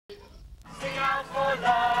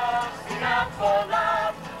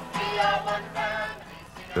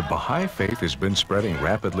The Baha'i faith has been spreading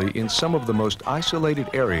rapidly in some of the most isolated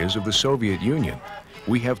areas of the Soviet Union.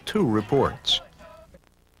 We have two reports.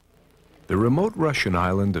 The remote Russian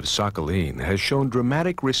island of Sakhalin has shown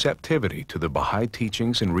dramatic receptivity to the Baha'i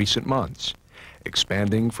teachings in recent months,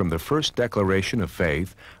 expanding from the first declaration of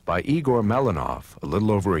faith by Igor Melanov a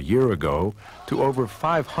little over a year ago to over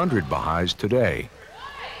 500 Baha'is today.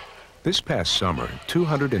 This past summer,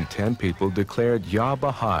 210 people declared Ya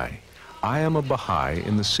Baha'i, I am a Baha'i,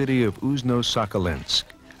 in the city of Uzno-Sakhalinsk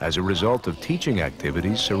as a result of teaching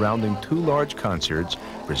activities surrounding two large concerts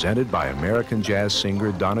presented by American jazz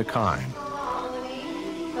singer Donna Kine.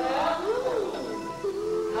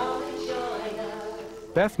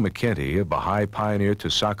 Beth McKenty, a Baha'i pioneer to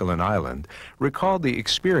Sakhalin Island, recalled the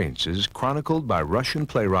experiences chronicled by Russian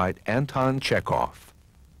playwright Anton Chekhov.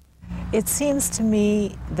 It seems to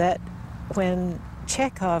me that when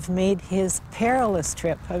Chekhov made his perilous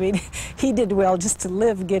trip, I mean, he did well just to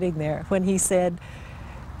live getting there, when he said,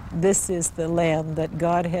 "This is the land that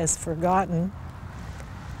God has forgotten,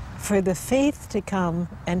 for the faith to come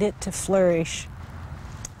and it to flourish."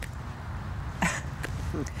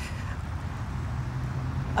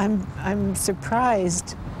 I'm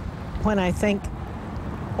surprised when I think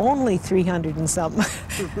only 300 and something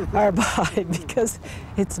are Baha'i, because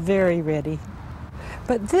it's very ready.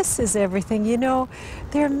 But this is everything. You know,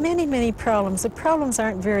 there are many, many problems. The problems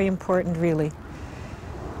aren't very important, really,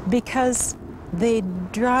 because they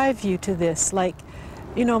drive you to this. Like,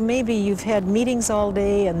 you know, maybe you've had meetings all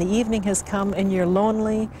day and the evening has come and you're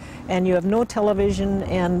lonely and you have no television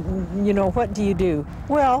and, you know, what do?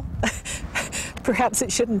 Well, perhaps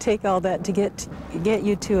it shouldn't take all that to get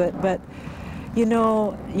you to it, but, you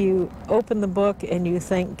know, you open the book and you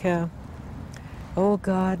think, oh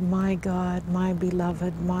God, my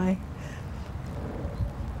beloved, my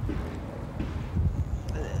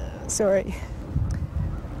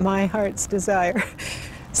heart's desire.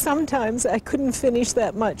 Sometimes I couldn't finish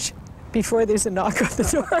that much before there's a knock on the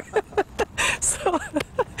door. So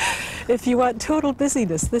if you want total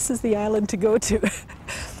busyness, this is the island to go to.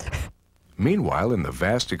 Meanwhile, in the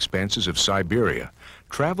vast expanses of Siberia,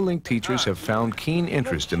 traveling teachers have found keen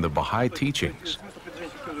interest in the Baha'i teachings.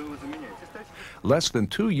 Less than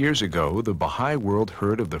 2 years ago, the Baha'i world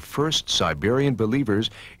heard of the first Siberian believers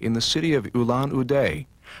in the city of Ulan-Ude,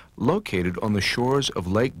 located on the shores of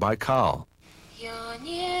Lake Baikal.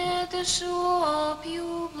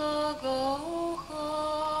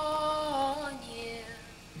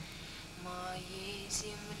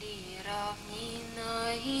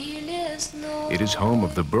 It is home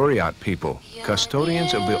of the Buryat people,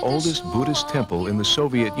 custodians of the oldest Buddhist temple in the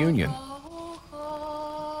Soviet Union.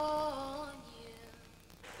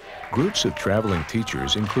 Groups of traveling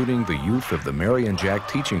teachers, including the youth of the Marion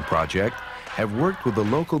Teaching Project, have worked with the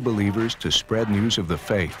local believers to spread news of the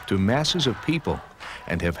faith to masses of people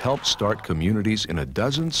and have helped start communities in a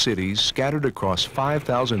dozen cities scattered across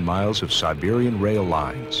 5,000 miles of Siberian rail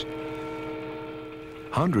lines.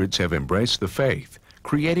 Hundreds have embraced the faith,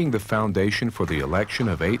 creating the foundation for the election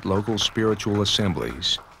of 8 local spiritual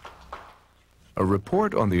assemblies. A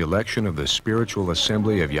report on the election of the Spiritual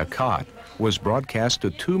Assembly of Yakat was broadcast to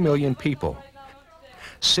 2 million people.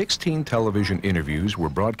 16 television interviews were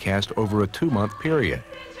broadcast over a 2-month period.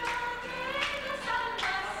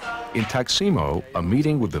 In Taximo, a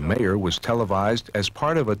meeting with the mayor was televised as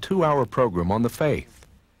part of a 2-hour program on the faith.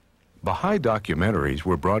 Baha'i documentaries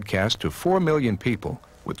were broadcast to 4 million people,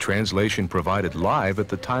 with translation provided live at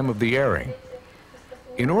the time of the airing.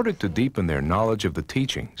 In order to deepen their knowledge of the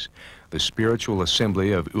teachings, the Spiritual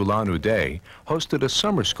Assembly of Ulan-Ude hosted a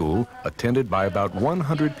summer school attended by about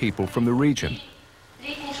 100 people from the region.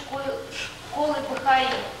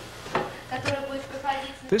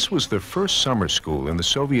 This was the first summer school in the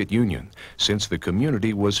Soviet Union since the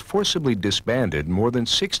community was forcibly disbanded more than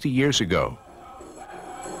 60 years ago.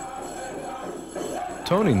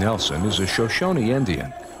 Tony Nelson is a Shoshone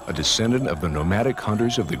Indian, a descendant of the nomadic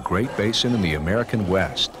hunters of the Great Basin in the American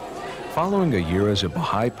West. Following a year as a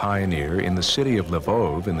Baha'i pioneer in the city of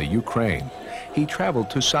Lvov in the Ukraine, he traveled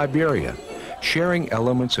to Siberia, sharing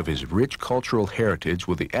elements of his rich cultural heritage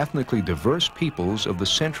with the ethnically diverse peoples of the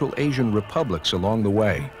Central Asian republics along the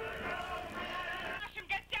way.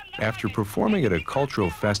 After performing at a cultural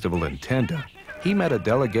festival in Tenda, he met a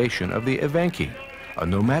delegation of the Evenki, a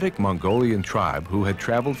nomadic Mongolian tribe who had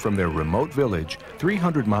traveled from their remote village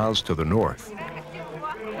 300 miles to the north.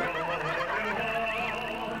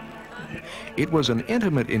 It was an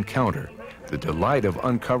intimate encounter, the delight of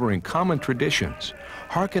uncovering common traditions,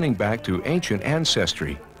 hearkening back to ancient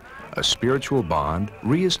ancestry, a spiritual bond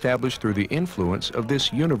reestablished through the influence of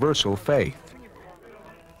this universal faith.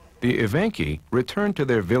 The Evenki returned to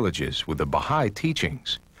their villages with the Baha'i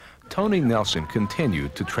teachings. Tony Nelson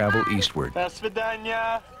continued to travel eastward.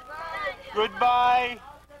 Goodbye.